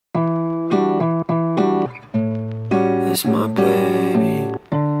It's my baby,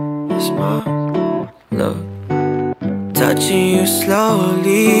 it's my love. Touching you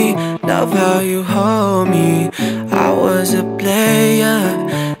slowly, love how you hold me. I was a player,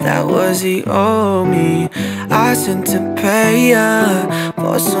 that was the old me. I sent to pay ya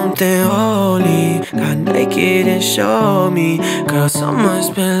for something holy. Got naked and showed me, girl, summer's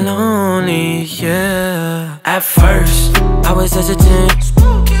been lonely, yeah. At first, I was hesitant,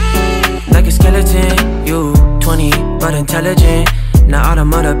 like a skeleton. You 20, but intelligent. Now all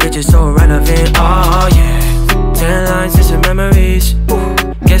them other bitches so relevant, oh yeah. 10 lines and some memories.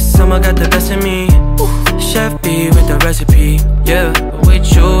 Guess summer got the best of me. Chef B with the recipe, yeah. But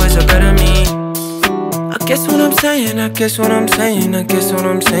with you it's a better me. I guess what I'm saying, I guess what I'm saying, I guess what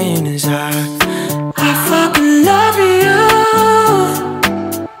I'm saying is I fucking love you.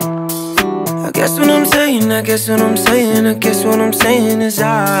 I guess what I'm saying, I guess what I'm saying, I guess what I'm saying is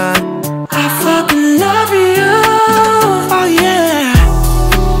I fucking love you. Oh yeah.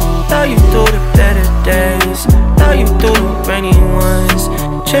 Love you through the better days, love you through the rainy ones.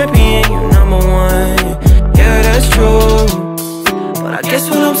 Champion, you #1, yeah, that's true. But I guess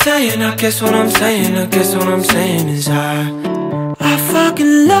what I'm saying, I guess what I'm saying, I guess what I'm saying is I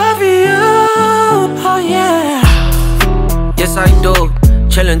fucking love you, oh yeah. Yes I do,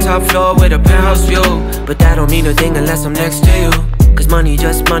 chillin' top floor with a penthouse view. But that don't mean a thing unless I'm next to you. Cause money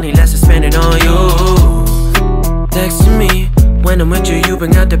just money, let's just spend it on you. Next to me, when I'm with you, you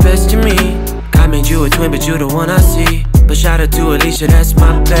bring out the best in me. God made you a twin, but you the one I see. But shout out to Alicia, that's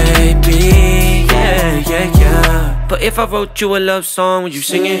my baby, yeah, yeah, yeah. But if I wrote you a love song, would you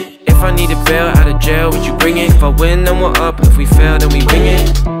sing it? If I need a bail out of jail, would you bring it? If I win, then we're up, if we fail, then we ring it.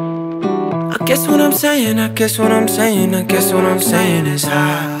 I guess what I'm saying, I guess what I'm saying, I guess what I'm saying is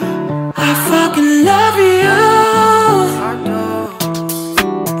I fucking love you.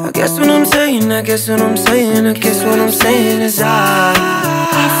 I guess what I'm saying, I guess what I'm saying, I guess what I'm saying is I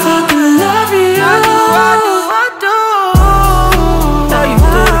fucking love you. I do. Love you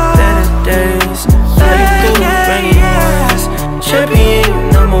through the better days, love you through the rainy ones. Champion,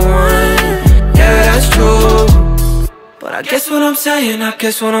 you #1, yeah, that's true. But I guess what I'm saying, I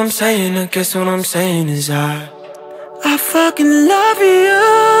guess what I'm saying, I guess what I'm saying is I fucking love you,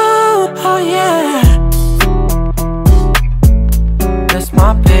 oh yeah. That's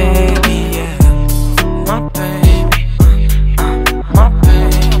my baby.